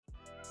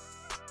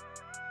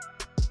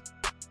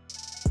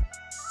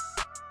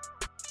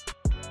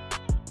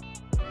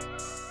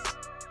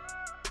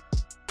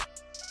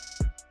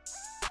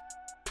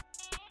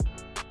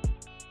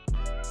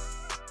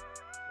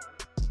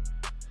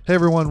Hey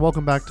everyone,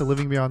 welcome back to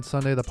Living Beyond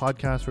Sunday, the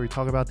podcast where we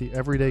talk about the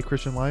everyday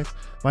Christian life.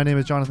 My name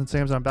is Jonathan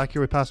Sams, and I'm back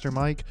here with Pastor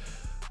Mike.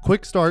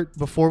 Quick start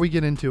before we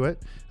get into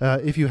it.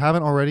 If you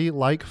haven't already,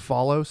 like,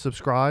 follow,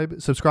 subscribe on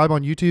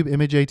YouTube,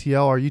 Image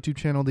ATL, our YouTube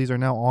channel. These are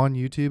now on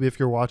YouTube. If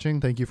you're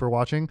watching, thank you for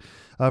watching.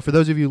 For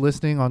those of you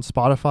listening on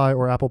Spotify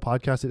or Apple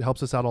Podcasts, it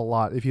helps us out a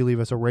lot if you leave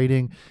us a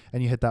rating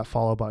and you hit that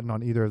follow button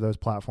on either of those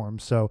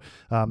platforms. So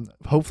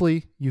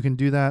hopefully you can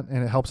do that,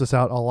 and it helps us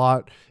out a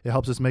lot. It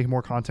helps us make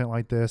more content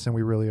like this, and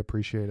we really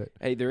appreciate it.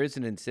 Hey, there is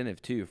an incentive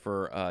too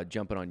for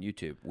jumping on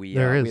YouTube. We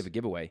is. we have a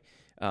giveaway.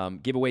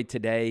 Giveaway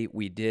today.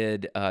 We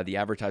did the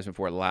advertisement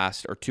for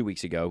it 2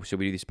 weeks ago. So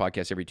we do these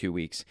podcasts every 2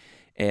 weeks.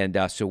 And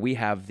so we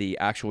have the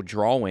actual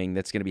drawing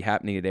that's going to be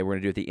happening today. We're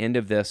going to do it at the end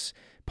of this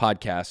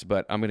podcast,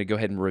 but I'm going to go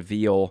ahead and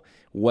reveal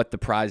what the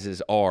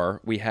prizes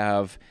are. We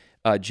have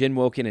Jen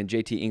Wilkin and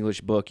JT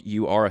English book,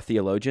 You Are a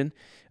Theologian,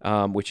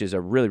 which is a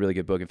really, really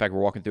good book. In fact,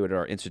 we're walking through it at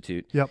our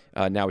institute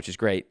now, which is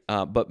great.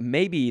 But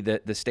maybe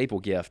the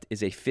staple gift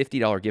is a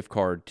 $50 gift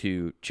card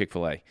to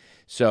Chick-fil-A.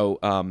 So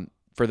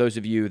for those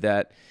of you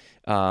that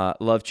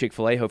love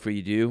Chick-fil-A, hopefully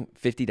you do,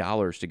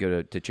 $50 to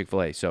go to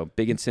Chick-fil-A. So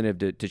big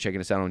incentive to checking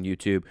us out on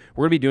YouTube.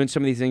 We're going to be doing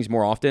some of these things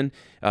more often,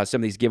 some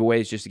of these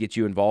giveaways just to get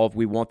you involved.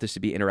 We want this to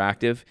be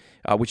interactive,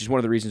 which is one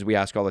of the reasons we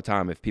ask all the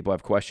time if people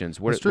have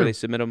questions. Where they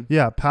submit them?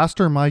 Yeah,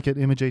 Pastor Mike at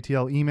Image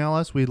ATL, email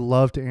us. We'd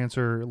love to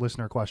answer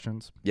listener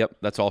questions. Yep,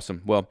 that's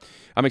awesome. Well,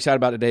 I'm excited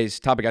about today's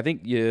topic. I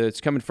think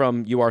it's coming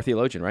from You Are a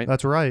Theologian, right?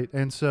 That's right.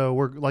 And so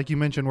we're, like you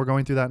mentioned, we're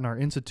going through that in our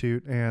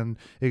institute, and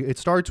it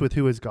starts with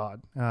who is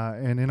God.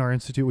 And in our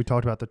institute, we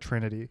talked about the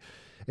Trinity.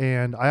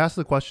 And I asked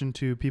the question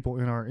to people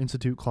in our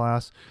institute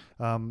class,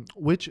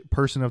 which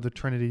person of the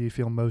Trinity do you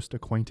feel most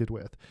acquainted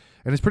with?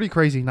 And it's pretty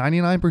crazy.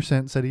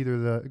 99% said either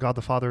the God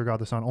the Father or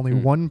God the Son. Only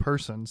one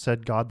person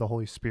said God the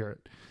Holy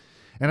Spirit.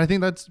 And I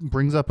think that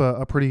brings up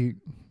a pretty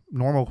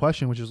normal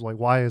question, which is like,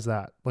 why is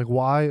that? Like,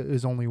 why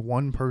is only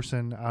one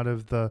person out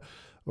of the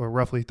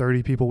roughly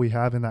 30 people we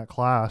have in that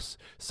class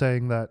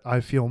saying that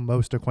I feel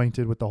most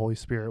acquainted with the Holy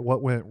Spirit?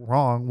 What went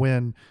wrong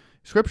when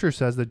Scripture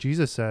says that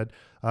Jesus said,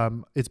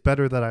 it's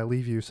better that I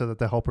leave you so that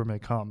the Helper may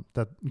come,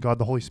 that God,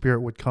 the Holy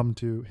Spirit, would come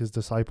to his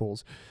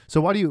disciples.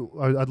 So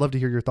I'd love to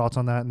hear your thoughts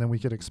on that, and then we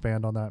could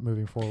expand on that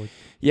moving forward.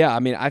 Yeah,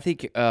 I mean, I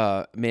think,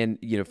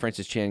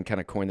 Francis Chan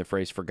kind of coined the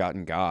phrase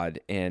forgotten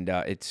God, and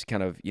it's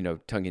kind of,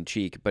 tongue in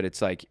cheek, but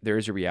it's like there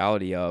is a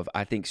reality of,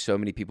 I think so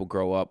many people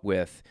grow up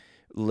with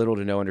little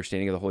to no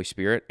understanding of the Holy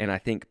Spirit. And I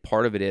think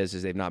part of it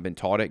is they've not been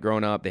taught it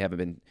growing up. They haven't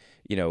been,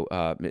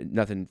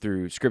 nothing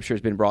through Scripture has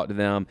been brought to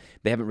them.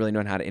 They haven't really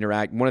known how to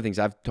interact. One of the things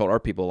I've told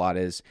our people a lot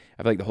is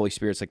I feel like the Holy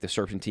Spirit's like the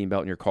serpentine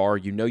belt in your car.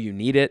 You know you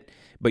need it,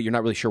 but you're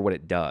not really sure what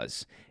it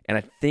does. And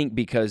I think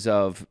because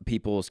of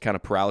people's kind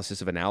of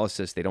paralysis of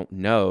analysis, they don't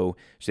know,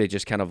 so they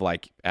just kind of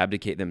like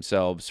abdicate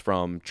themselves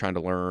from trying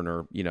to learn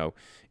or,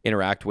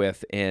 interact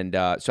with. And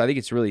so I think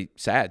it's really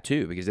sad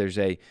too, because there's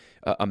a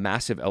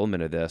massive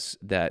element of this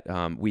that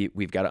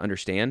we've got to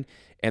understand,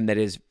 and that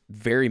is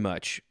very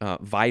much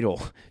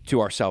vital to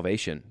our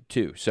salvation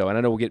too. So, and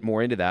I know we'll get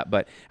more into that,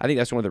 but I think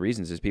that's one of the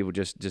reasons is people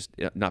just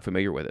not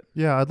familiar with it.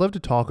 Yeah, I'd love to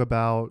talk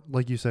about,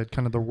 like you said,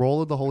 kind of the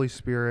role of the Holy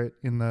Spirit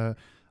in the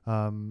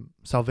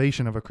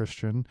salvation of a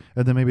Christian,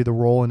 and then maybe the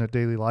role in a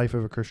daily life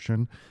of a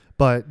Christian.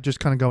 But just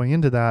kind of going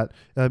into that,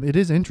 it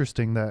is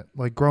interesting that,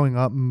 like, growing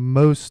up,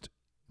 most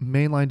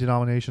mainline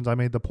denominations, I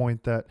made the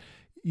point that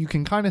you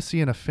can kind of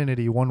see an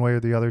affinity one way or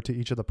the other to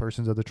each of the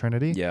persons of the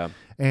Trinity. Yeah.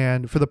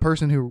 And for the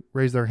person who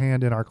raised their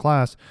hand in our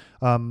class,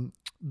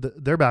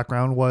 their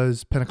background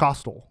was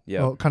Pentecostal.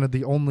 Yeah. Well, kind of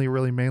the only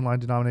really mainline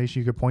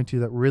denomination you could point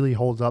to that really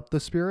holds up the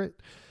Spirit.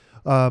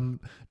 Do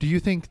you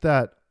think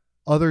that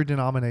other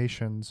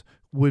denominations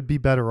would be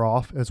better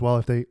off as well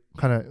if they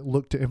kind of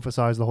look to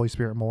emphasize the Holy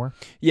Spirit more?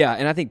 Yeah,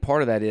 and I think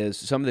part of that is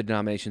some of the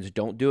denominations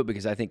don't do it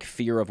because I think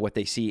fear of what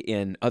they see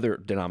in other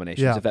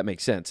denominations, if that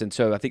makes sense. And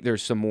so I think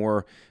there's some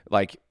more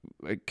like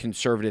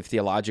conservative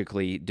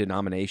theologically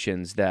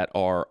denominations that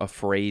are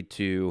afraid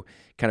to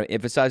kind of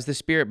emphasize the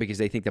Spirit because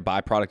they think the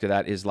byproduct of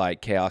that is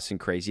like chaos and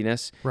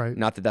craziness. Right.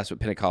 Not that that's what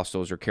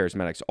Pentecostals or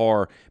charismatics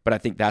are, but I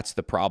think that's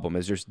the problem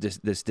is there's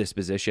this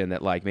disposition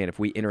that like, man, if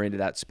we enter into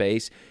that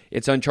space,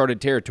 it's uncharted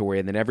territory,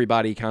 and then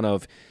everybody kind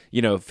of,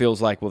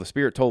 feels like, well, the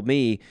Spirit told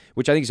me,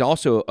 which I think is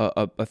also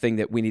a thing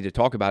that we need to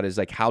talk about is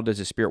like, how does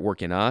the Spirit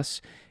work in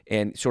us?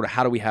 And sort of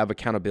how do we have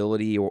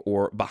accountability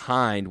or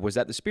behind, was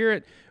that the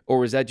Spirit or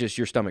was that just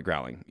your stomach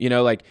growling?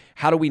 Like,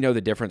 how do we know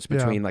the difference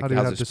between like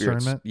how's the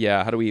Spirit's?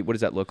 Yeah, what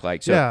does that look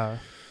like? So, yeah,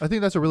 I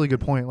think that's a really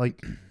good point.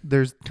 Like,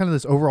 there's kind of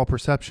this overall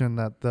perception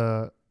that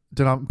the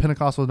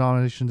Pentecostal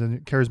denominations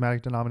and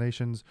charismatic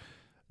denominations,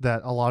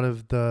 that a lot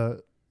of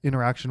the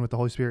interaction with the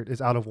Holy Spirit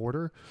is out of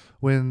order,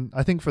 when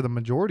I think for the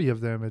majority of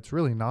them, it's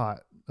really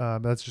not.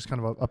 That's just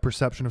kind of a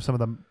perception of some of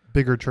the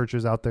bigger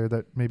churches out there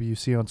that maybe you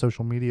see on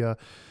social media.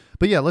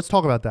 But yeah, let's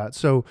talk about that.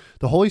 So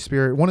the Holy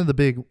Spirit, one of the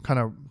big kind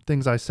of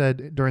things I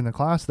said during the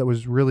class that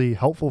was really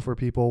helpful for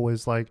people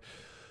was like,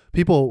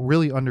 people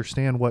really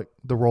understand what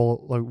the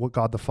role, like what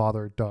God the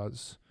Father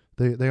does.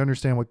 They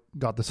understand what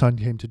God the Son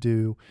came to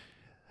do.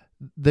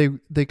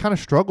 they kind of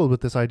struggled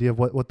with this idea of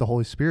what the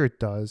Holy Spirit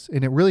does.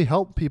 And it really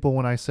helped people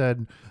when I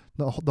said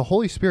the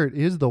Holy Spirit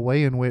is the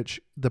way in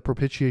which the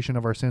propitiation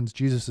of our sins,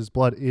 Jesus'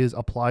 blood, is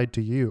applied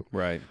to you.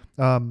 Right.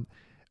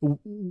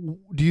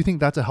 Do you think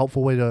that's a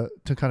helpful way to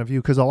kind of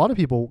view? Because a lot of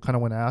people kind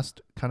of when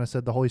asked kind of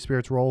said the Holy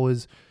Spirit's role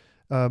is,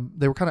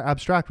 they were kind of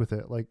abstract with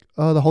it. Like,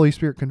 oh, the Holy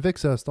Spirit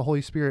convicts us. The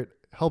Holy Spirit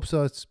helps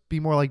us be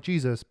more like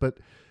Jesus. But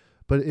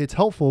it's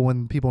helpful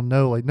when people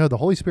know, like, no, the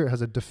Holy Spirit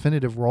has a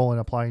definitive role in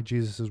applying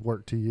Jesus's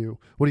work to you.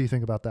 What do you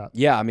think about that?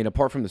 Yeah, I mean,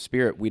 apart from the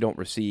Spirit, we don't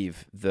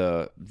receive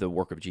the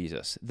work of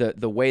Jesus.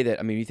 The way that,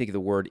 I mean, you think of the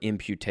word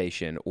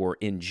imputation or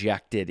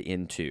injected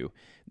into,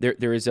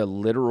 there is a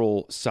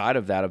literal side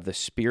of that, of the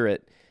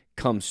Spirit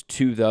comes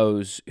to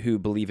those who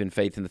believe in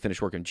faith in the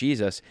finished work of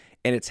Jesus,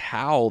 and it's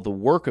how the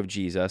work of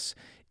Jesus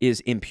is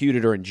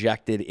imputed or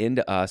injected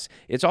into us.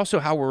 It's also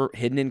how we're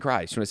hidden in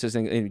Christ. When it says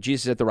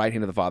Jesus is at the right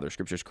hand of the Father,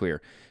 Scripture is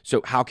clear.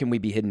 So how can we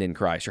be hidden in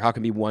Christ, or how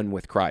can we be one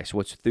with Christ?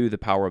 What's through the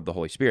power of the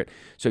Holy Spirit.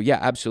 So yeah,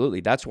 absolutely.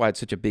 That's why it's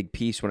such a big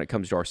piece when it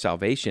comes to our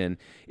salvation,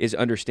 is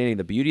understanding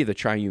the beauty of the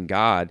triune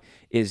God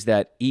is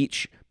that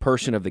each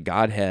person of the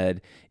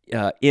Godhead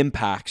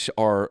impacts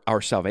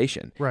our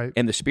salvation. Right.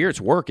 And the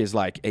Spirit's work is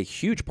like a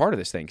huge part of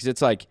this thing, because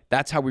it's like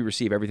that's how we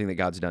receive everything that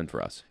God's done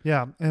for us.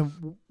 Yeah.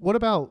 And what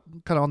about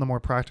kind of on the more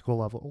practical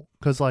level?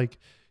 Because, like,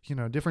 you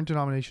know, different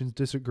denominations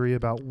disagree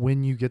about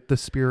when you get the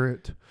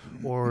Spirit,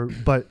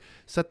 but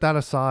set that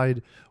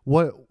aside.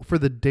 What for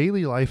the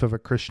daily life of a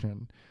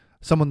Christian,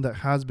 someone that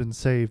has been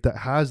saved, that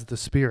has the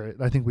Spirit,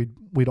 I think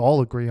we'd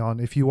all agree on,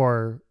 if you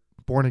are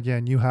born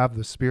again, you have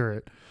the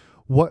Spirit.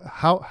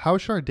 How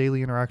should our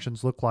daily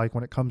interactions look like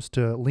when it comes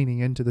to leaning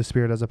into the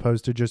Spirit as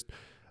opposed to just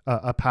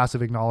a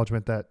passive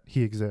acknowledgement that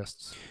He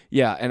exists?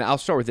 Yeah, and I'll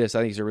start with this. I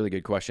think it's a really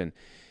good question.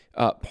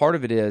 Part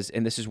of it is,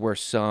 and this is where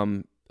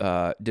some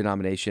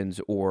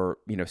denominations or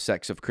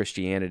sects of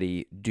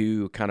Christianity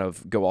do kind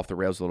of go off the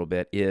rails a little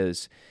bit,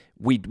 is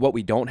what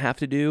we don't have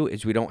to do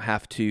is we don't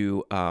have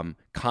to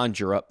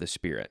conjure up the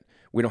Spirit.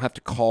 We don't have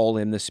to call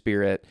in the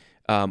Spirit.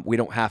 We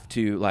don't have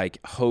to like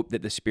hope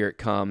that the Spirit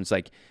comes.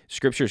 Like,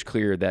 Scripture is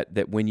clear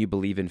that when you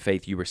believe in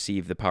faith, you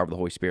receive the power of the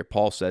Holy Spirit.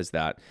 Paul says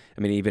that.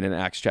 I mean, even in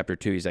Acts chapter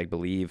 2, he's like,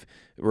 believe,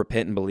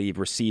 repent and believe,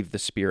 receive the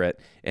Spirit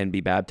and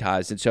be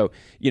baptized. And so,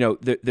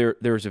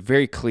 there's a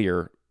very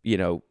clear,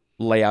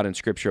 layout in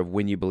Scripture of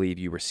when you believe,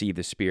 you receive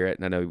the Spirit.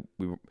 And I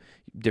know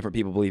different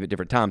people believe at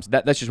different times.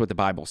 That's just what the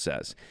Bible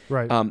says.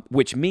 Right.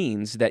 Which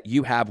means that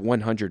you have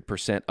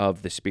 100%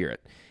 of the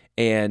Spirit.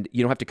 And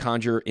you don't have to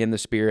conjure in the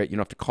Spirit. You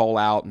don't have to call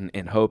out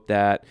and hope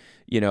that,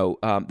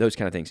 those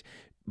kind of things.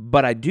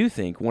 But I do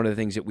think one of the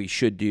things that we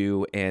should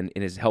do and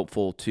is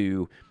helpful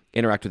to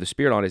interact with the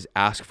Spirit on is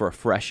ask for a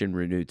fresh and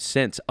renewed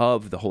sense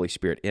of the Holy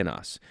Spirit in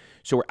us.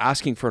 So we're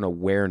asking for an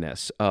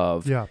awareness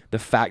of the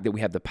fact that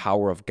we have the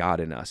power of God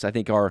in us. I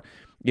think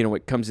when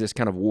it comes to this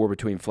kind of war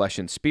between flesh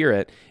and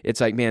spirit,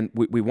 it's like, man,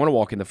 we want to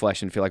walk in the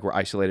flesh and feel like we're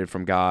isolated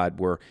from God,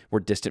 we're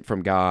distant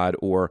from God,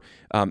 or,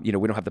 we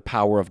don't have the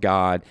power of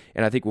God.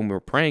 And I think when we're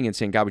praying and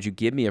saying, God, would you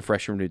give me a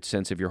fresh and renewed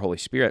sense of your Holy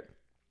Spirit?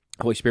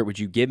 Holy Spirit, would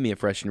you give me a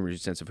fresh and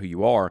renewed sense of who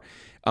you are?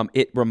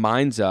 It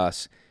reminds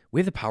us we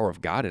have the power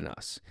of God in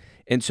us.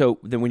 And so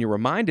then when you're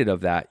reminded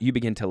of that, you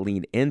begin to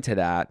lean into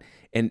that.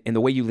 And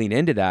the way you lean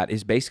into that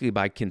is basically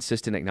by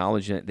consistent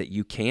acknowledgement that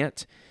you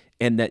can't,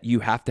 and that you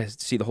have to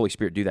see the Holy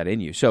Spirit do that in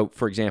you. So,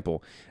 for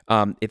example,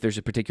 if there's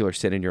a particular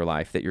sin in your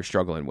life that you're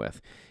struggling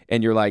with,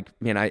 and you're like,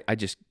 man, I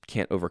just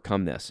can't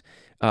overcome this.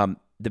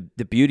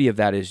 The beauty of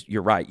that is,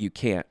 you're right, you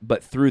can't.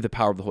 But through the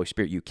power of the Holy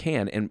Spirit, you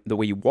can. And the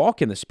way you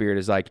walk in the Spirit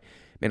is like,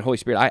 man, Holy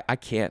Spirit, I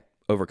can't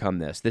overcome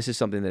this. This is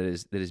something that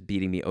is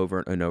beating me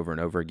over and over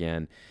and over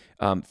again.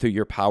 Through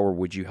your power,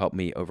 would you help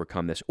me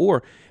overcome this?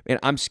 Or, man,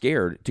 I'm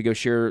scared to go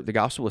share the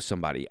gospel with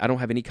somebody. I don't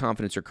have any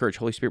confidence or courage.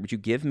 Holy Spirit, would you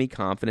give me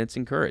confidence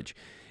and courage?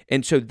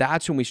 And so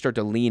that's when we start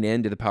to lean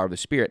into the power of the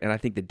Spirit. And I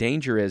think the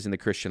danger is, in the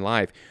Christian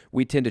life,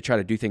 we tend to try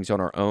to do things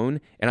on our own.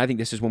 And I think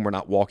this is when we're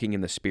not walking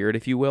in the Spirit,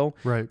 if you will.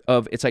 Right.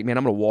 It's like, man,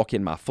 I'm going to walk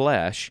in my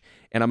flesh,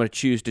 and I'm going to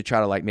choose to try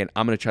to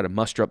I'm going to try to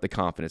muster up the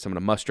confidence. I'm going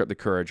to muster up the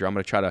courage, or I'm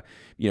going to try to,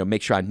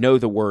 make sure I know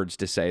the words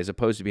to say, as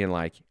opposed to being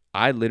like,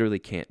 I literally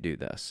can't do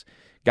this.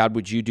 God,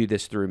 would you do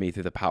this through me,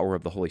 through the power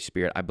of the Holy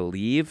Spirit? I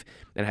believe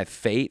and have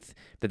faith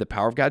that the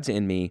power of God's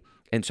in me.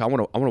 And so I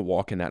want to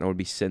walk in that, and I want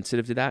to be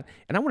sensitive to that,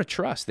 and I want to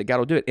trust that God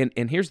will do it.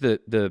 And here's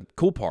the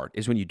cool part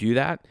is, when you do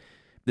that,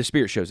 the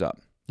Spirit shows up.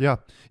 Yeah.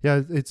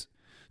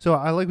 So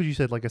I like what you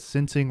said, like a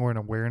sensing or an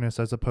awareness,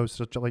 as opposed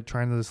to like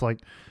trying to this like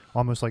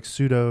almost like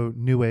pseudo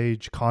New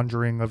Age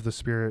conjuring of the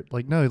Spirit.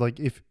 Like, no, like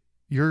if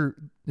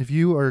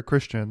you are a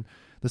Christian,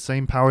 the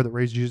same power that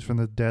raised Jesus from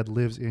the dead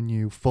lives in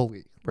you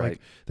fully. Right.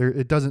 Like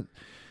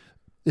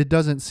it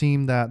doesn't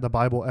seem that the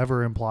Bible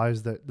ever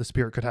implies that the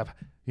Spirit could have,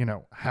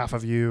 half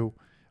of you,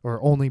 or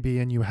only be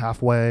in you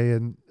halfway.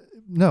 And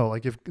no,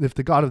 like if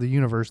the God of the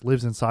universe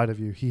lives inside of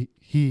you,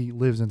 he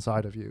lives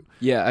inside of you.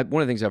 Yeah.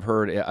 One of the things I've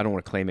heard, I don't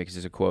want to claim it because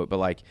it's a quote, but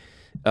like,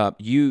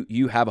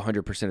 you have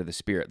 100% of the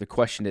Spirit. The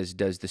question is,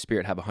 does the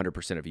Spirit have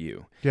 100% of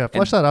you? Yeah,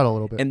 flesh that out a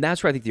little bit. And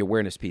that's where I think the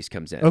awareness piece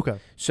comes in. Okay.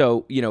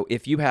 So,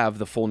 if you have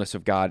the fullness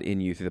of God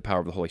in you through the power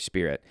of the Holy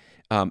Spirit,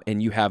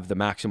 and you have the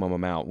maximum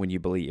amount when you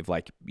believe,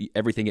 like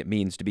everything it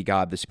means to be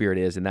God, the Spirit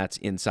is, and that's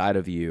inside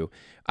of you.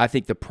 I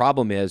think the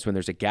problem is when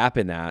there's a gap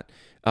in that,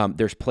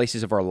 there's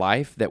places of our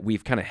life that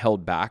we've kind of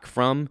held back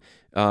from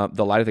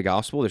the light of the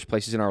gospel. There's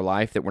places in our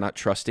life that we're not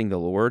trusting the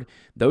Lord.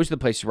 Those are the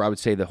places where I would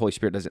say the Holy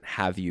Spirit doesn't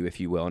have you,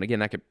 if you will. And again,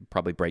 that could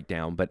probably break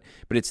down, but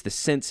it's the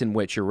sense in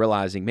which you're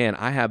realizing, man,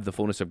 I have the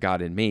fullness of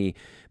God in me.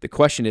 The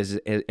question is,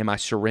 am I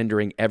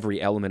surrendering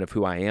every element of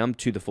who I am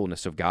to the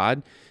fullness of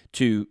God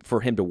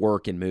for Him to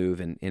work and move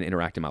and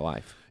interact in my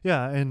life?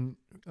 Yeah, and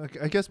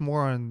I guess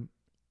more on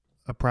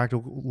a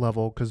practical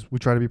level, because we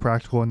try to be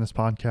practical in this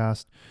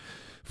podcast.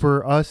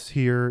 For us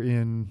here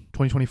in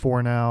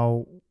 2024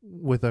 now,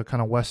 with a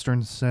kind of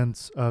Western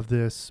sense of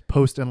this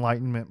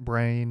post-Enlightenment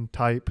brain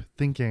type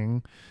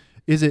thinking,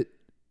 is it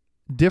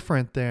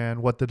different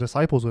than what the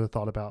disciples would have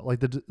thought about?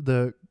 Like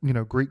the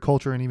Greek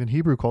culture and even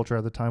Hebrew culture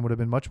at the time would have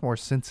been much more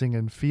sensing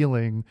and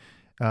feeling,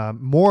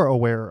 more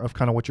aware of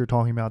kind of what you're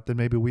talking about than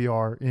maybe we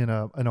are in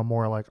a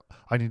more like,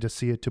 I need to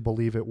see it to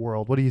believe it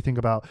world. What do you think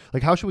about,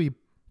 like, how should we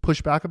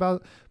push back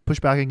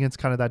against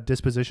kind of that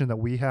disposition that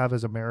we have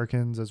as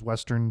Americans, as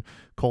Western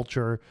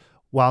culture,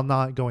 while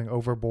not going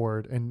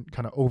overboard and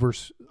kind of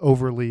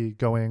overly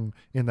going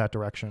in that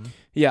direction?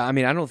 Yeah, I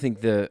mean, I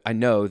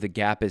know the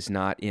gap is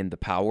not in the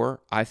power.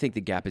 I think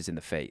the gap is in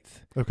the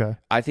faith. Okay.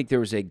 I think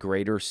there was a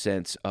greater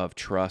sense of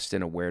trust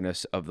and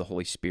awareness of the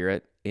Holy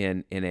Spirit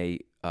in a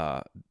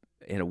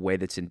way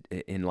that's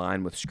in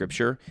line with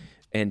Scripture.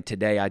 And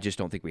today, I just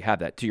don't think we have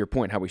that. To your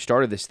point, how we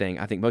started this thing,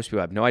 I think most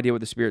people have no idea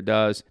what the Spirit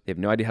does. They have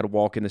no idea how to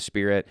walk in the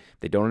Spirit.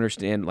 They don't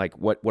understand, like,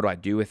 what do I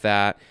do with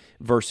that?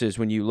 Versus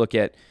when you look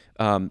at,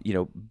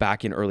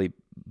 back in early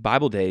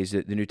Bible days,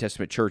 the New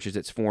Testament church as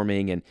it's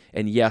forming,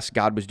 and yes,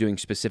 God was doing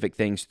specific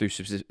things through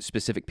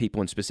specific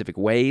people in specific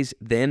ways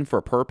then for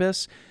a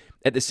purpose.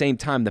 At the same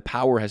time, the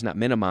power has not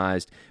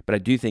minimized, but I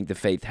do think the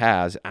faith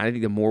has. I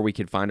think the more we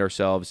can find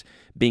ourselves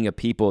being a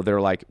people that are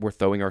like, we're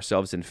throwing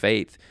ourselves in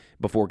faith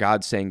before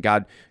God, saying,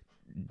 God,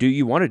 do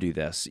you want to do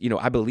this?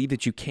 I believe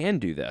that you can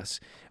do this.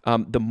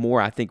 The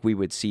more I think we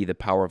would see the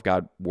power of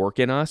God work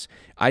in us.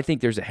 I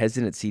think there's a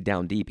hesitancy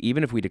down deep.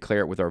 Even if we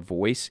declare it with our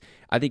voice,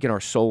 I think in our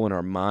soul and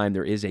our mind,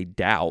 there is a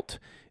doubt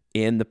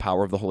in the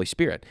power of the Holy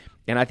Spirit.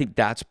 And I think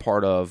that's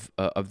part of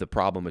the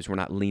problem, is we're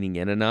not leaning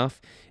in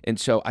enough. And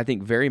so I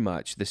think very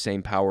much the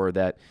same power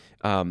that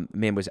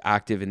was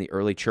active in the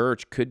early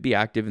church could be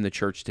active in the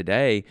church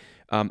today.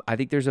 I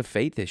think there's a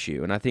faith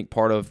issue. And I think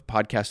part of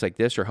podcasts like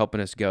this are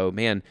helping us go,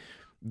 man,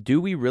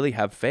 do we really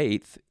have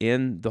faith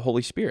in the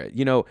Holy Spirit?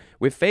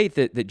 With faith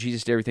that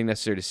Jesus did everything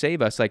necessary to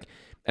save us. And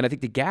I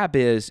think the gap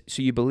is,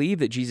 so you believe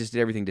that Jesus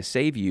did everything to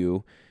save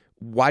you.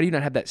 Why do you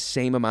not have that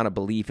same amount of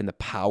belief in the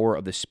power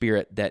of the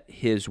Spirit that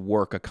His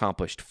work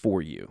accomplished for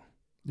you?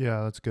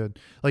 Yeah, that's good.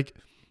 Like,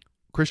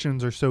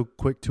 Christians are so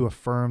quick to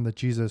affirm that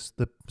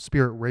the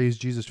Spirit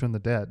raised Jesus from the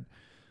dead,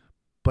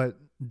 but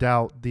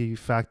doubt the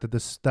fact that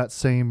that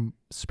same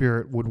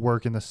Spirit would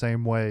work in the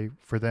same way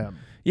for them.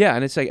 Yeah,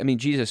 and it's like, I mean,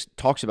 Jesus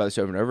talks about this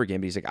over and over again,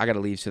 but He's like, I got to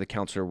leave so the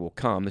Counselor will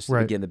come. This is,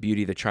 right, again, the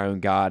beauty of the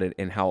triune God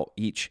and how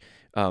each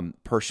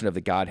person of the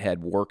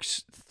Godhead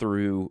works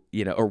through,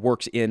 or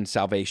works in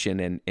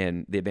salvation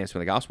and the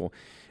advancement of the gospel.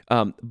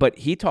 But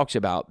He talks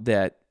about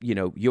that,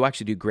 you'll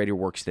actually do greater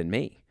works than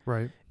me.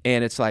 Right.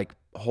 And it's like,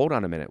 hold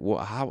on a minute. Well,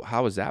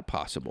 how is that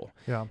possible?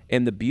 Yeah.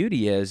 And the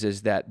beauty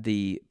is that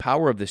the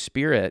power of the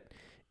Spirit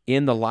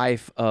in the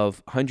life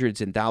of hundreds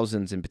and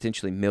thousands and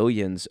potentially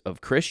millions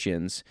of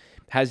Christians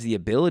has the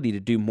ability to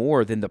do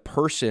more than the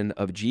person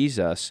of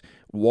Jesus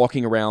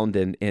walking around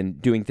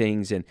and doing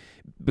things. And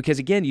because,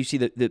 again, you see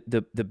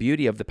the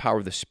beauty of the power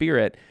of the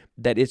Spirit,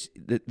 that it's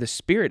the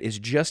Spirit is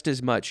just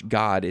as much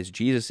God as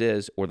Jesus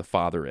is or the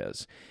Father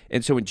is.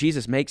 And so when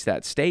Jesus makes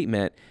that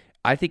statement,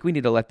 I think we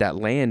need to let that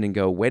land and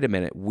go, wait a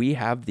minute, we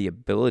have the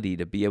ability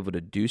to be able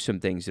to do some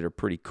things that are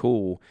pretty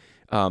cool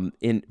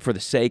for the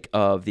sake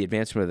of the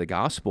advancement of the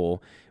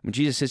gospel. When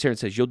Jesus sits here and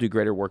says, you'll do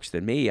greater works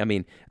than me, I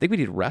mean, I think we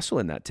need to wrestle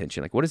in that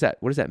tension. Like, what does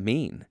that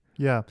mean?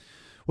 Yeah.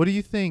 What do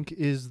you think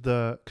is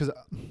because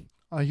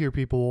I hear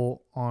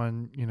people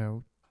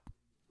on,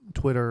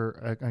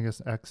 Twitter, I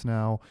guess X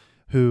now,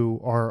 who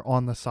are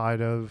on the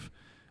side of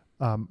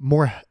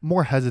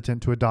more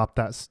hesitant to adopt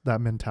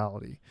that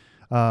mentality.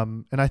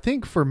 And I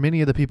think for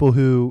many of the people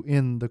who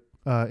in the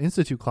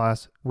Institute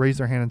class raised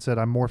their hand and said,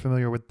 I'm more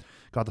familiar with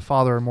God the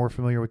Father, or more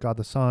familiar with God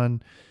the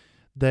Son,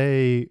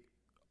 they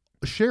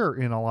share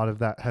in a lot of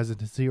that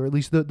hesitancy, or at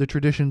least the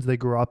traditions they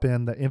grew up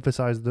in that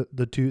emphasize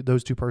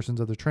those two persons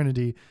of the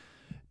Trinity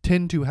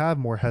tend to have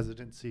more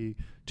hesitancy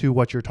to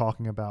what you're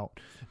talking about.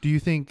 Do you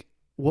think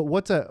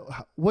what's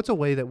a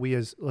way that we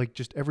as like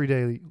just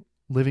everyday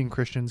living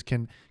Christians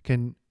can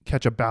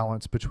catch a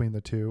balance between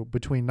the two,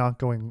 between not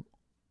going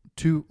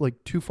too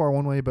far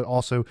one way, but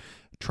also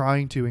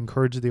trying to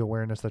encourage the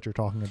awareness that you're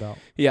talking about?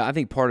 Yeah, I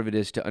think part of it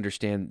is to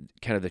understand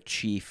kind of the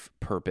chief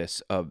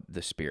purpose of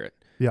the Spirit.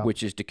 Yeah.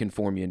 which is to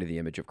conform you into the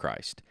image of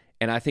Christ.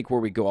 And I think where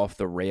we go off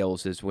the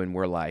rails is when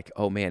we're like,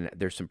 oh man,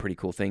 there's some pretty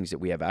cool things that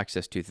we have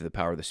access to through the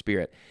power of the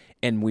Spirit.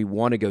 And we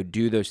want to go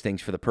do those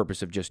things for the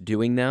purpose of just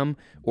doing them,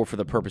 or for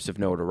the purpose of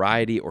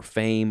notoriety or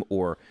fame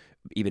or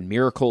even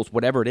miracles,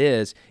 whatever it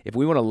is. If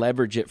we want to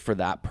leverage it for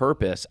that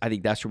purpose, I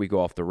think that's where we go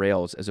off the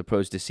rails, as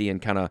opposed to seeing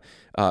kind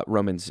of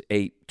Romans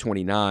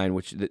 8:29,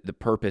 which the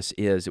purpose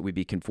is that we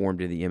be conformed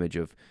to the image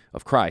of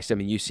Christ. I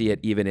mean, you see it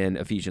even in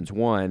Ephesians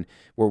 1,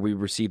 where we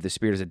receive the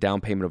Spirit as a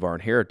down payment of our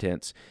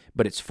inheritance,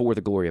 but it's for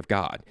the glory of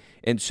God.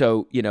 And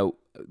so,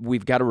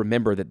 we've got to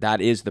remember that that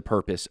is the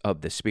purpose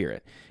of the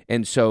Spirit.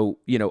 And so,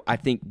 I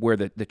think where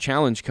the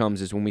challenge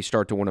comes is when we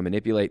start to want to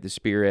manipulate the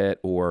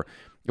Spirit, or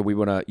we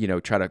want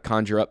to, try to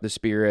conjure up the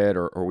Spirit,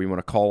 or we want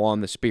to call on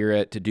the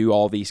Spirit to do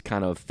all these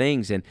kind of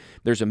things. And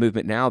there's a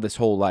movement now, this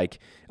whole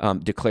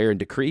declare and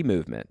decree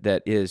movement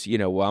that is,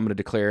 well, I'm going to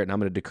declare it and I'm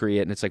going to decree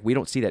it. And it's like, we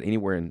don't see that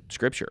anywhere in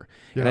Scripture.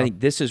 Yeah. And I think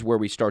this is where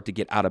we start to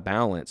get out of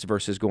balance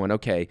versus going,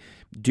 okay,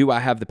 do I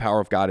have the power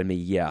of God in me?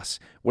 Yes.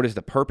 What is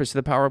the purpose of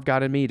the power of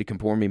God in me? To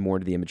conform me more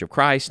to the image of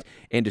Christ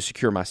and to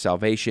secure my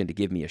salvation, to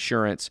give me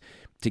assurance,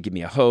 to give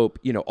me a hope,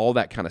 all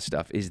that kind of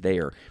stuff is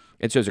there.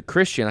 And so as a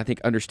Christian, I think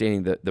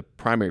understanding the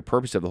primary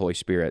purpose of the Holy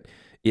Spirit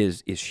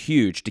is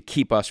huge to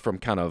keep us from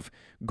kind of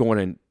going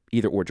in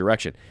either or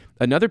direction.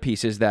 Another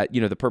piece is that,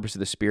 the purpose of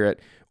the Spirit,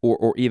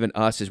 or even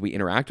us as we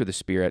interact with the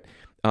Spirit,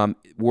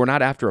 we're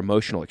not after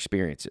emotional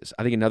experiences.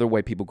 I think another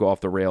way people go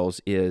off the rails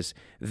is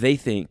they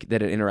think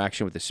that an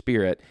interaction with the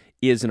Spirit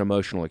is an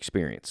emotional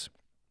experience.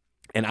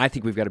 And I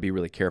think we've got to be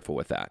really careful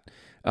with that.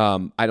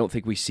 I don't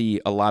think we see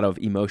a lot of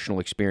emotional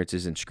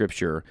experiences in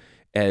Scripture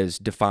as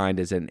defined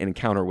as an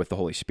encounter with the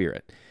Holy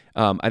Spirit.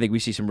 I think we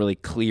see some really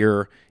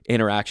clear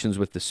interactions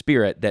with the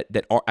Spirit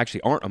that actually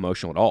aren't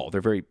emotional at all.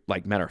 They're very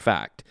matter of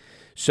fact.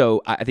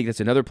 So I think that's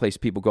another place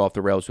people go off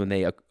the rails when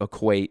they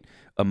equate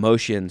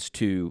emotions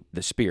to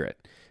the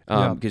Spirit.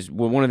 Because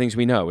one of the things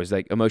we know is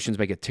emotions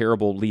make a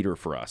terrible leader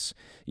for us.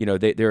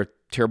 They're a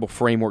terrible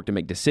framework to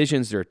make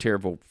decisions. They're a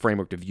terrible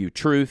framework to view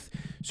truth.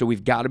 So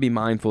we've got to be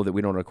mindful that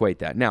we don't equate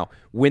that. Now,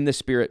 when the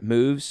Spirit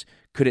moves,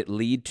 could it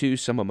lead to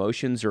some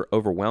emotions or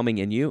overwhelming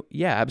in you?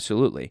 Yeah,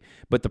 absolutely.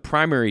 But the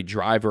primary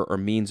driver or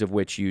means of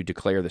which you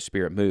declare the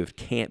Spirit moved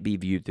can't be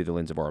viewed through the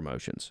lens of our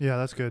emotions. Yeah,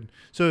 that's good.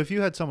 So if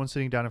you had someone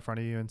sitting down in front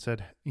of you and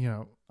said,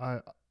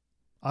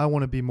 I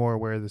want to be more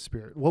aware of the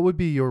Spirit, what would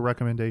be your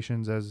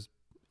recommendations as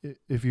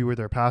if you were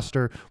their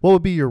pastor? What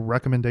would be your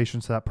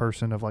recommendations to that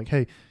person of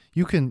hey,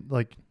 you can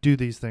do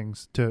these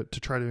things to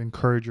try to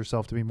encourage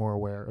yourself to be more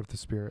aware of the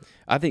Spirit?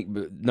 I think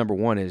number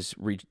one is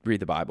read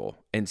the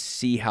Bible and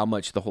see how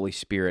much the Holy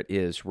Spirit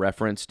is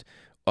referenced,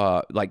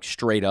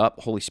 straight up,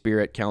 Holy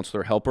Spirit,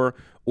 Counselor, Helper,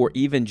 or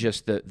even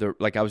just the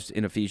I was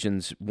in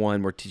Ephesians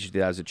 1, we're teaching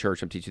that as a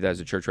church. I'm teaching that as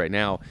a church right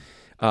now.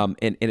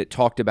 And it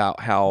talked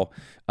about how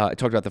it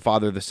talked about the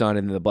Father, the Son,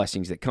 and the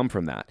blessings that come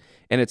from that.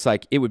 And it's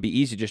it would be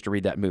easy just to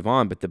read that and move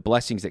on, but the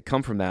blessings that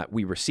come from that,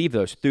 we receive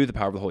those through the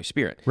power of the Holy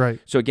Spirit. Right.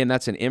 So again,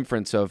 that's an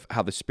inference of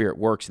how the Spirit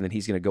works, and then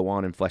he's going to go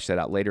on and flesh that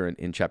out later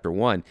in chapter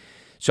 1.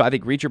 So I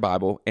think read your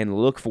Bible and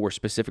look for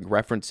specific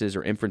references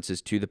or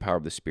inferences to the power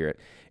of the Spirit.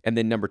 And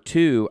then number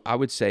 2, I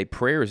would say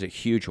prayer is a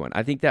huge one.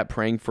 I think that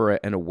praying for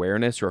an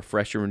awareness or a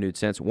fresh and renewed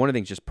sense, one of the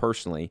things just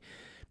personally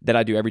that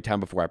I do every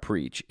time before I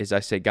preach is I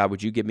say, God,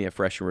 would you give me a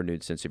fresh and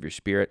renewed sense of your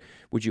Spirit?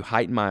 Would you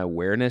heighten my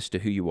awareness to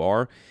who you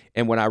are?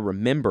 And when I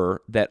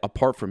remember that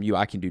apart from you,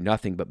 I can do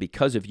nothing, but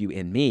because of you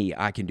in me,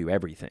 I can do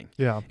everything.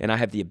 Yeah. And I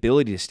have the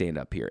ability to stand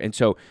up here. And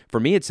so for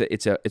me, it's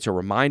a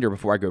reminder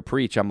before I go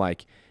preach. I'm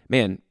like,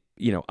 man,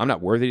 I'm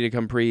not worthy to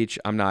come preach.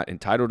 I'm not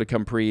entitled to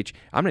come preach.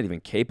 I'm not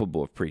even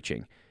capable of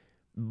preaching.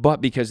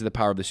 But because of the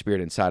power of the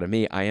Spirit inside of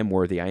me, I am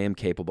worthy, I am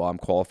capable, I'm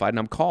qualified, and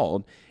I'm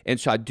called. And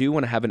so I do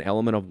want to have an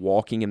element of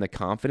walking in the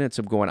confidence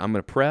of going, I'm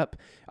going to prep,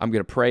 I'm going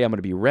to pray, I'm going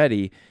to be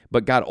ready.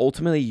 But God,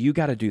 ultimately, you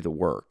got to do the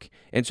work.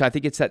 And so I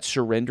think it's that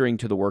surrendering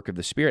to the work of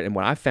the Spirit. And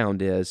what I found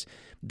is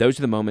those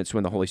are the moments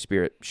when the Holy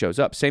Spirit shows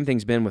up. Same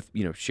thing's been with,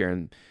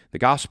 sharing the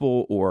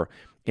gospel, or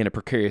in a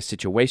precarious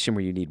situation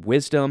where you need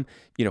wisdom.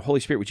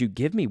 Holy Spirit, would you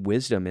give me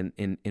wisdom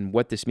in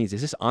what this means?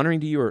 Is this honoring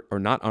to you or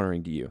not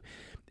honoring to you?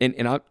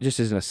 And I, just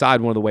as an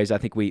aside, one of the ways I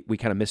think we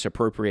kind of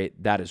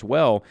misappropriate that as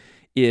well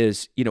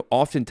is,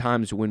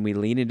 oftentimes when we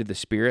lean into the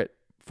Spirit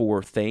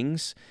for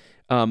things,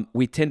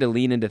 we tend to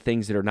lean into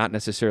things that are not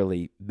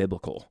necessarily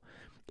biblical.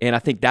 And I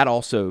think that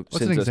also sends us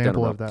down. What's an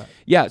example of that?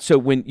 Yeah, so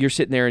when you're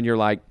sitting there and you're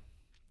like,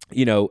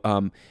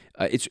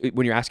 it's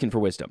when you're asking for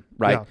wisdom,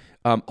 right?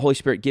 Yeah. Holy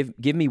Spirit,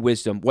 give me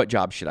wisdom. What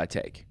job should I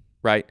take,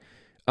 right?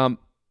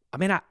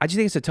 I just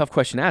think it's a tough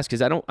question to ask,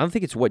 because I don't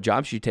think it's what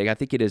job should you take. I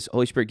think it is,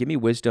 Holy Spirit, give me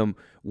wisdom.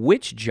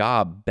 Which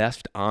job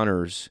best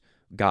honors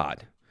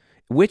God?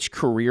 Which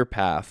career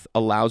path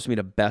allows me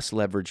to best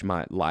leverage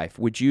my life?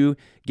 Would you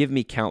give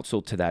me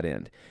counsel to that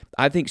end?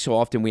 I think so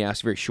often we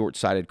ask very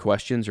short-sighted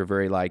questions, or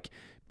very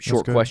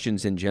short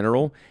questions in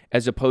general,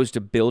 as opposed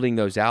to building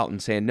those out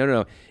and saying,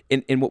 no.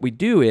 And what we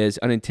do is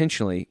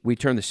unintentionally, we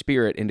turn the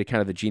Spirit into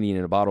kind of the genie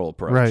in a bottle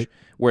approach, right,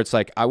 where it's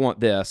I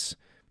want this.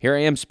 here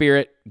I am,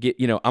 Spirit.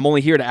 I'm only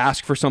here to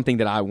ask for something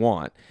that I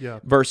want. Yeah.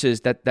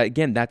 Versus that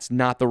again, that's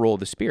not the role of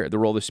the Spirit. The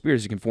role of the Spirit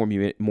is to conform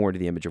you more to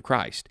the image of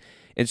Christ.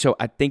 And so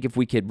I think if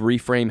we could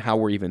reframe how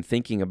we're even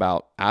thinking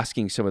about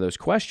asking some of those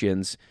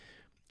questions,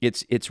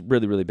 it's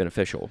really, really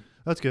beneficial.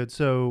 That's good.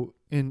 So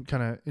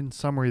in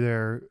summary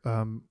there,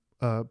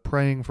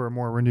 praying for a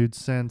more renewed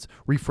sense,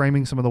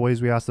 reframing some of the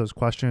ways we ask those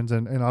questions,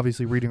 and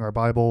obviously reading our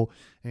Bible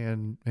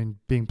and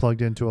being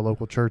plugged into a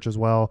local church as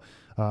well.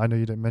 I know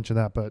you didn't mention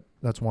that, but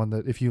that's one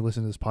that if you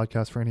listen to this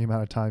podcast for any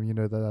amount of time, you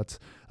know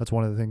that's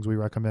one of the things we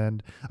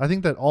recommend. I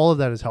think that all of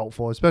that is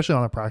helpful, especially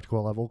on a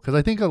practical level, because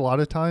I think a lot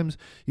of times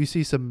you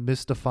see some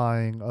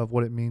mystifying of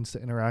what it means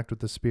to interact with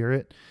the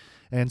Spirit.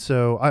 And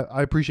so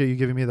I appreciate you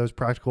giving me those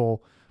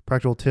practical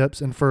tips.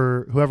 And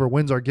for whoever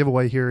wins our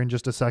giveaway here in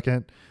just a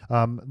second,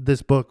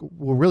 this book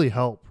will really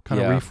help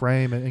kind of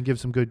reframe and give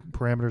some good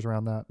parameters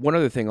around that. One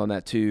other thing on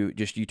that too,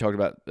 just you talked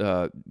about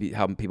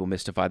how people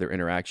mystify their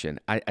interaction.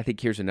 I think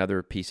here's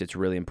another piece that's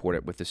really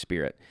important with the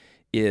Spirit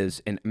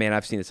is, and man,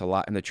 I've seen this a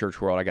lot in the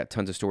church world. I got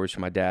tons of stories from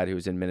my dad who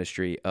was in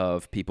ministry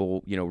of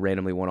people,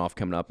 randomly one-off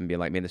coming up and being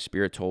like, man, the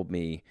Spirit told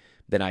me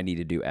that I need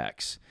to do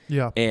X.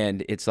 Yeah.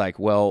 And it's like,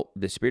 well,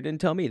 the Spirit didn't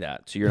tell me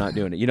that, so you're not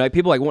doing it.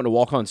 People like wanting to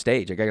walk on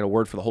stage. Like, I got a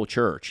word for the whole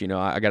church.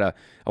 I want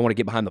to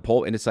get behind the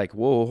pulpit. And it's like,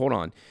 whoa, hold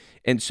on.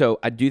 And so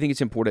I do think it's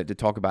important to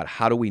talk about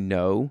how do we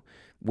know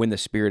when the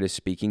Spirit is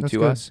speaking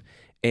to us.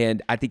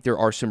 And I think there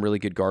are some really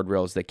good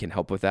guardrails that can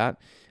help with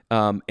that.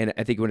 And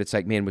I think when it's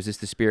like, man, was this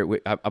the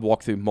Spirit? I've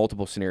walked through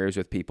multiple scenarios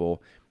with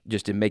people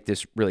just to make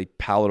this really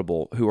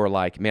palatable who are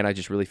like, man, I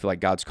just really feel like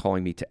God's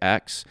calling me to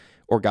X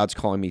or God's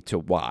calling me to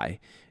Y.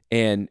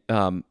 And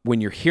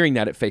when you're hearing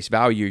that at face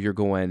value, you're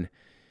going,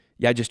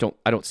 yeah,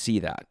 I don't see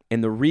that.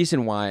 And the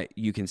reason why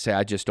you can say,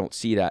 I just don't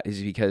see that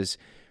is because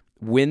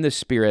when the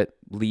Spirit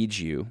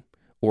leads you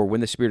or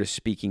when the Spirit is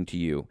speaking to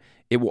you,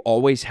 it will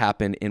always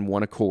happen in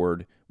one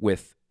accord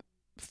with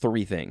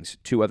three things,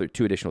 two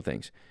additional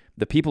things: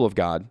 the people of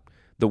God,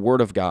 the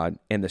Word of God,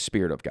 and the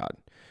Spirit of God.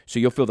 So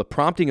you'll feel the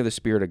prompting of the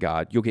Spirit of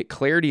God, you'll get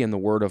clarity in the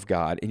Word of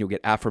God, and you'll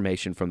get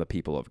affirmation from the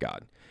people of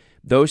God.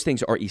 Those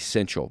things are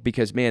essential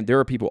because, man, there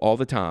are people all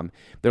the time,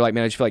 they're like,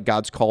 man, I just feel like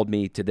God's called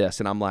me to this.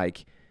 And I'm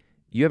like,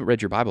 you haven't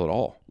read your Bible at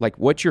all. Like,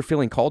 what you're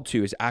feeling called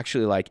to is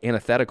actually like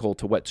antithetical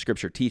to what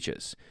Scripture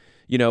teaches,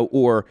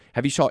 or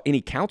have you sought any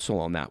counsel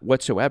on that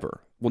whatsoever?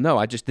 Well,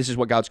 no, this is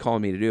what God's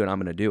calling me to do, and I'm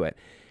going to do it.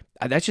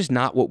 That's just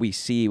not what we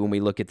see when we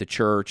look at the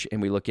church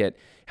and we look at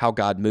how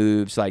God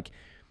moves. Like,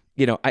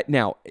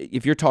 now,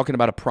 if you're talking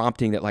about a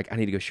prompting that like, I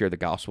need to go share the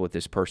gospel with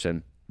this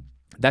person,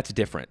 that's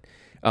different.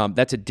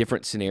 That's a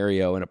different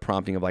scenario and a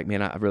prompting of like,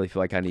 man, I really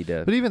feel like I need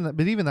to. But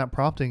even that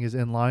prompting is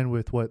in line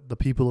with what the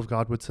people of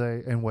God would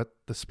say and what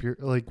the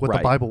Spirit, like what Right.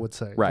 the Bible would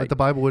say. Right. Like the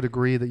Bible would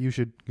agree that you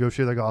should go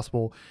share the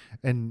gospel,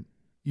 and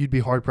you'd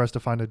be hard pressed to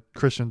find a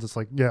Christian that's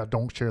like, yeah,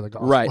 don't share the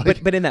gospel. Right.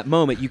 Like, but in that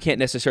moment, you can't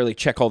necessarily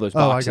check all those oh,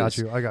 boxes. I got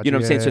you. You know what Yeah,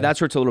 I'm saying? yeah, So yeah.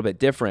 that's where it's a little bit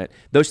different.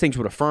 Those things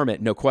would affirm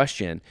it, no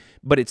question.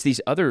 But it's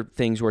these other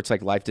things where it's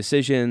like life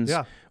decisions.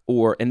 Yeah.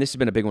 And this has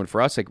been a big one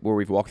for us, like where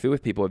we've walked through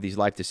with people of these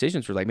life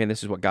decisions. We're like, man,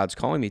 this is what God's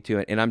calling me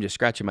to. And I'm just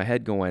scratching my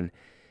head going,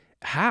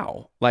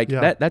 how? Like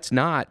that's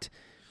not,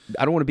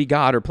 I don't want to be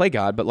God or play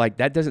God, but like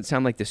that doesn't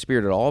sound like the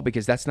Spirit at all,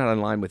 because that's not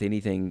in line with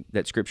anything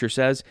that Scripture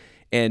says.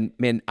 And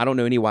man, I don't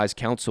know any wise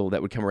counsel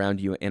that would come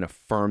around you and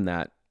affirm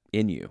that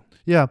in you.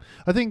 Yeah,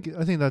 I think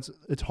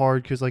it's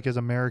hard because like as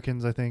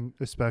Americans, I think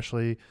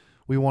especially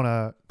we want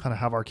to kind of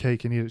have our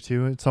cake and eat it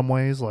too in some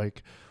ways.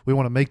 Like we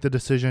want to make the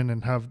decision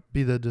and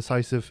be the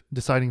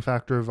deciding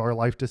factor of our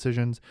life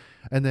decisions.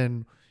 And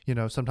then,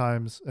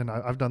 sometimes, and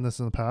I've done this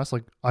in the past,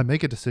 like I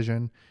make a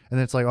decision and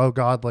it's like, oh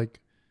God, like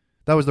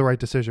that was the right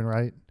decision,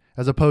 right?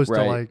 As opposed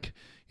to like,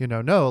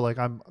 no, like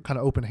I'm kind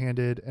of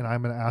open-handed and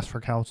I'm going to ask for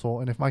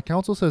counsel. And if my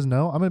counsel says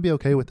no, I'm going to be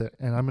okay with it.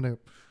 And I'm going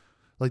to,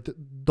 like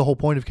the whole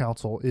point of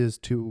counsel is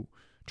to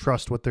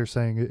trust what they're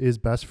saying is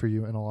best for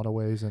you in a lot of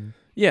ways. And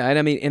yeah, and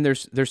I mean, and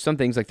there's some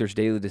things like there's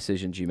daily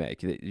decisions you make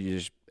that you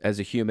just, as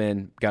a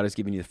human, God has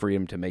given you the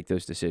freedom to make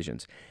those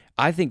decisions.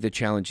 I think the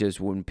challenge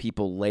is when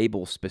people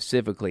label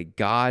specifically,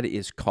 God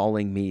is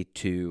calling me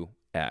to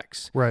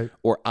X, right,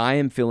 or I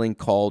am feeling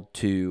called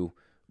to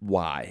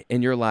Y,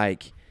 and you're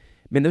like,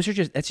 man,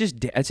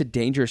 that's a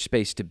dangerous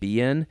space to be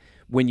in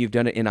when you've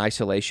done it in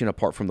isolation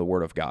apart from the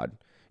Word of God.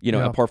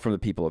 Apart from the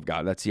people of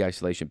God. That's the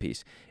isolation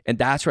piece. And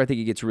that's where I think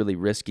it gets really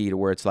risky, to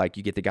where it's like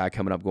you get the guy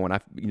coming up going,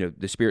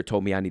 the Spirit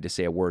told me I need to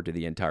say a word to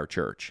the entire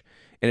church.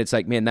 And it's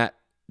like, man,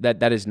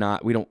 that is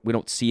not, we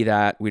don't see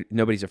that.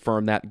 Nobody's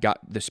affirmed that. God,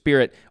 the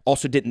Spirit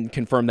also didn't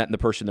confirm that in the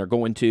person they're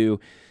going to.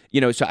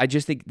 So I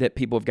just think that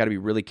people have got to be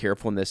really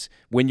careful in this.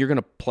 When you're going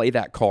to play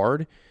that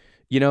card,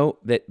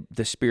 that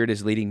the Spirit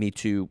is leading me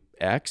to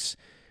X,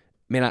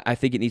 man, I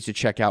think it needs to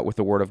check out with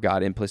the Word of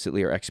God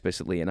implicitly or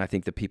explicitly, and I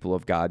think the people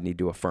of God need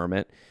to affirm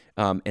it,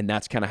 and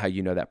that's kind of how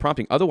you know that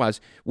prompting. Otherwise,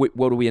 what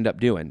do we end up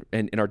doing?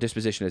 And our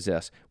disposition is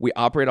this: we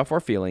operate off our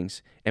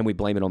feelings, and we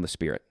blame it on the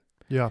Spirit.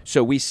 Yeah.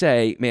 So we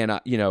say, man,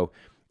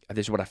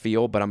 this is what I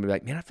feel, but I'm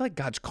like, man, I feel like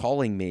God's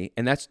calling me.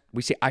 And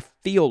we say, I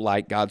feel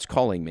like God's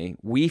calling me.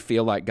 We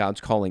feel like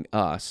God's calling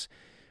us.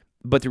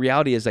 But the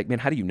reality is like, man,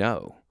 how do you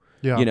know?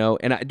 Yeah. You know,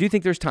 and I do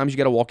think there's times you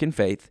got to walk in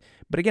faith.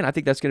 But again, I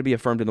think that's going to be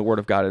affirmed in the Word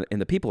of God and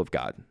the people of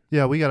God.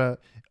 Yeah,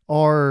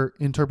 our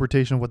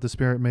interpretation of what the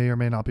Spirit may or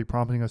may not be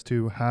prompting us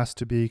to has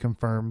to be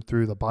confirmed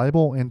through the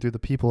Bible and through the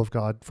people of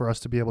God for us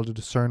to be able to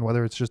discern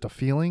whether it's just a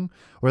feeling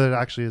or that it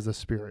actually is the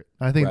Spirit.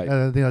 I think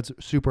that's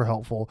super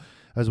helpful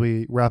as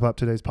we wrap up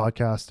today's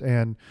podcast.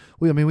 And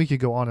we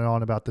could go on and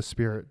on about the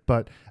Spirit,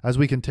 but as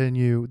we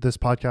continue this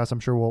podcast, I'm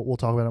sure we'll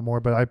talk about it more.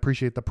 But I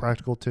appreciate the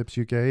practical tips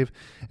you gave,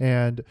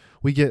 and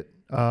we get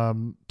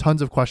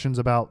tons of questions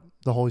about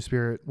the Holy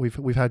Spirit.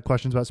 We've had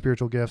questions about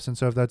spiritual gifts. And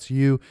so if that's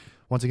you,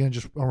 once again,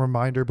 just a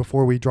reminder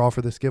before we draw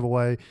for this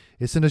giveaway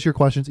is send us your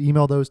questions,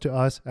 email those to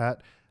us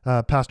at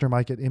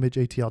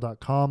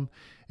pastormike@imageatl.com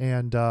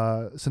and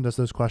send us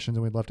those questions,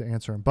 and we'd love to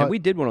answer them. But and we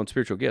did one on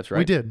spiritual gifts, right?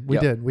 We did.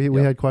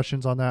 We had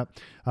questions on that.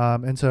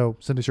 And so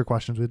send us your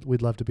questions.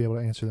 We'd love to be able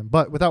to answer them.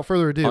 But without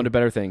further ado, on to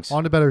better things.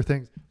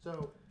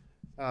 So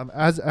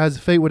as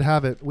fate would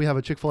have it, we have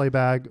a Chick-fil-A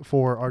bag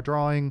for our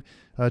drawing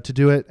to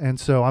do it. And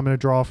so I'm going to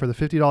draw for the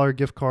 $50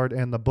 gift card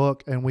and the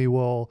book, and we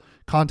will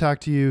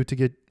contact you to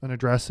get an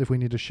address if we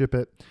need to ship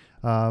it.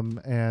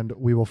 And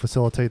we will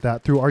facilitate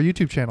that through our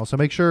YouTube channel. So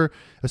make sure,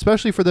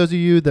 especially for those of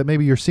you that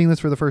maybe you're seeing this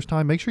for the first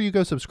time, make sure you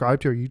go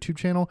subscribe to our YouTube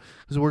channel,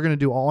 because we're going to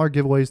do all our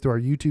giveaways through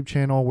our YouTube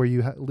channel, where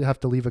you have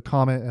to leave a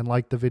comment and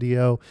like the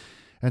video.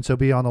 And so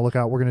be on the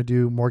lookout. We're going to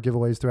do more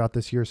giveaways throughout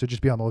this year. So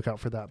just be on the lookout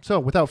for that.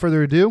 So without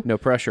further ado, no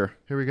pressure.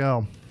 Here we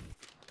go.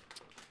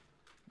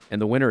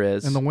 And the winner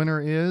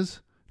is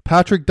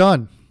Patrick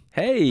Dunn.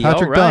 Hey,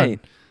 Patrick all right.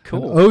 Dunn.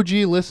 Cool. An OG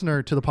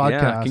listener to the podcast.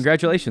 Yeah,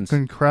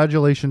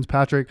 Congratulations,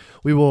 Patrick.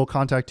 We will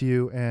contact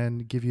you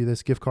and give you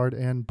this gift card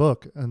and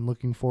book, and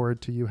looking forward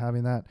to you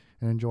having that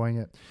and enjoying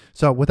it.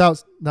 So with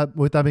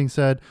that being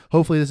said,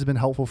 hopefully this has been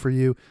helpful for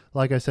you.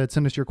 Like I said,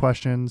 send us your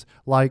questions,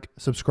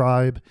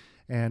 subscribe,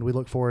 and we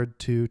look forward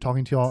to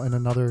talking to you all in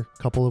another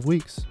couple of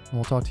weeks. And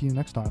we'll talk to you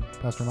next time.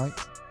 Pastor Mike.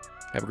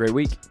 Have a great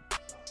week.